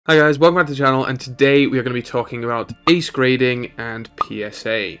Hi guys, welcome back to the channel, and today we are going to be talking about ACE grading and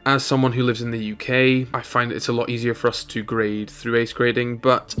PSA. As someone who lives in the UK, I find it's a lot easier for us to grade through ACE grading,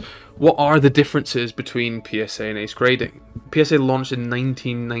 but what are the differences between PSA and ACE grading? PSA launched in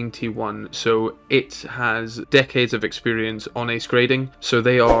 1991, so it has decades of experience on ACE grading, so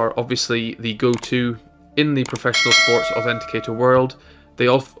they are obviously the go-to in the professional sports authenticator world. They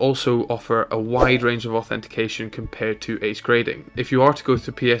also offer a wide range of authentication compared to ACE grading. If you are to go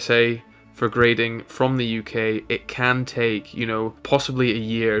to PSA for grading from the UK, it can take, possibly a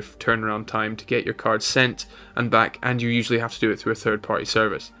year of turnaround time to get your card sent and back, and you usually have to do it through a third-party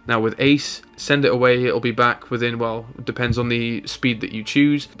service. Now with ACE, send it away, it'll be back within, well, it depends on the speed that you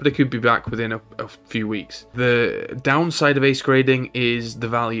choose, but it could be back within a few weeks. The downside of ACE grading is the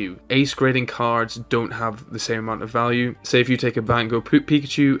value. ACE grading cards don't have the same amount of value. Say if you take a Van Gogh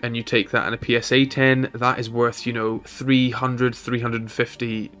Pikachu and you take that in a PSA 10, that is worth,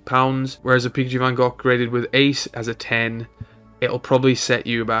 £350, whereas a Pikachu Van Gogh graded with ACE as a 10, it'll probably set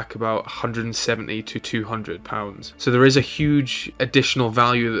you back about £170 to £200. So there is a huge additional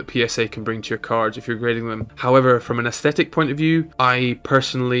value that PSA can bring to your cards if you're grading them. However, from an aesthetic point of view, I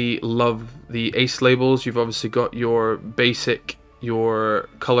personally love the ACE labels. You've obviously got your basic, your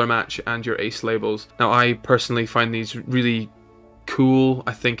color match, and your ACE labels. Now I personally find these really cool.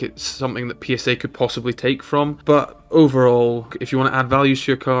 I think it's something that PSA could possibly take from, but overall, if you want to add values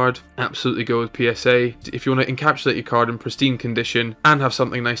to your card, absolutely go with PSA. If you want to encapsulate your card in pristine condition and have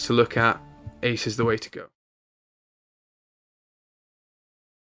something nice to look at, ACE is the way to go.